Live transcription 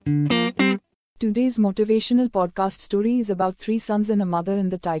Today's motivational podcast story is about three sons and a mother,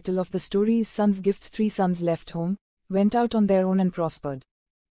 and the title of the story is Sons' Gifts. Three sons left home, went out on their own and prospered.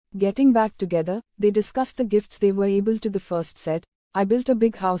 Getting back together, they discussed the gifts they were able to. The first said, "I built a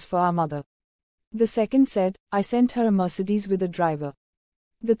big house for our mother." The second said, "I sent her a Mercedes with a driver."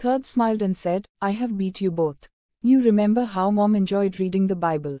 The third smiled and said, "I have beat you both. You remember how mom enjoyed reading the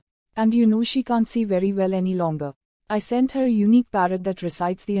Bible. And you know she can't see very well any longer. I sent her a unique parrot that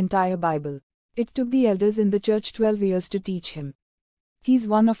recites the entire Bible. It took the elders in the church 12 years to teach him. He's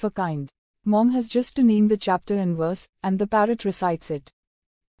one of a kind. Mom has just to name the chapter and verse, and the parrot recites it."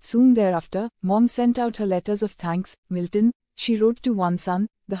 Soon thereafter, Mom sent out her letters of thanks. "Milton," she wrote to one son,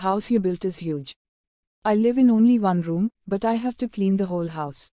 "the house you built is huge. I live in only one room, but I have to clean the whole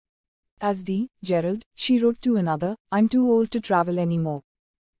house." As D. Gerald, she wrote to another, "I'm too old to travel anymore.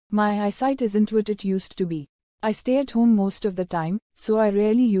 My eyesight isn't what it used to be. I stay at home most of the time, so I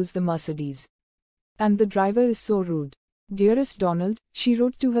rarely use the Mercedes. And the driver is so rude." "Dearest Donald," she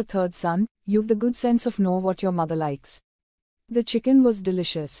wrote to her third son, "you've the good sense of know what your mother likes. The chicken was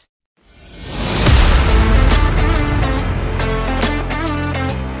delicious."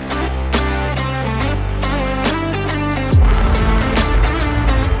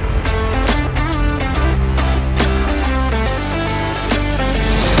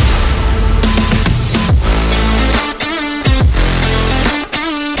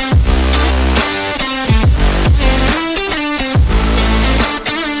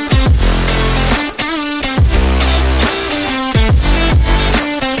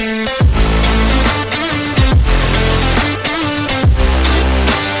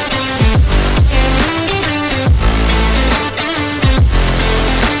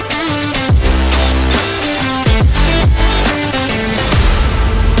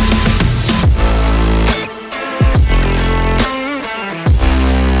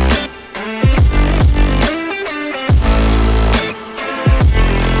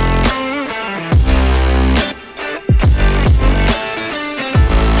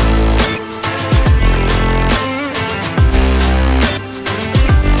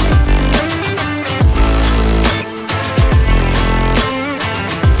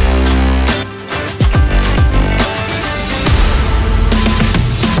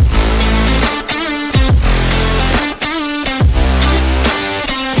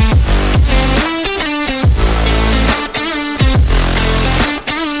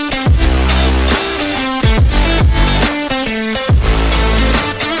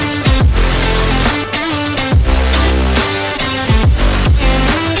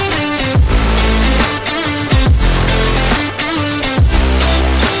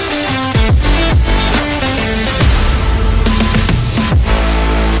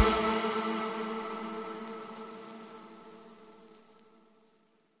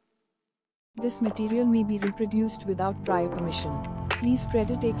 This material may be reproduced without prior permission. Please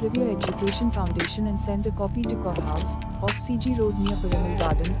credit Eclavier Education Foundation and send a copy to Kaur House, off CG Road near Pyramid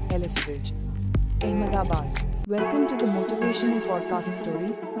Garden, Ellisbridge, Ahmedabad. Welcome to the motivational podcast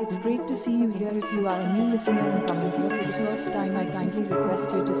story. It's great to see you here. If you are a new listener and coming here for the first time, I kindly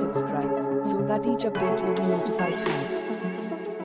request you to subscribe, so that each update will be notified. Thanks.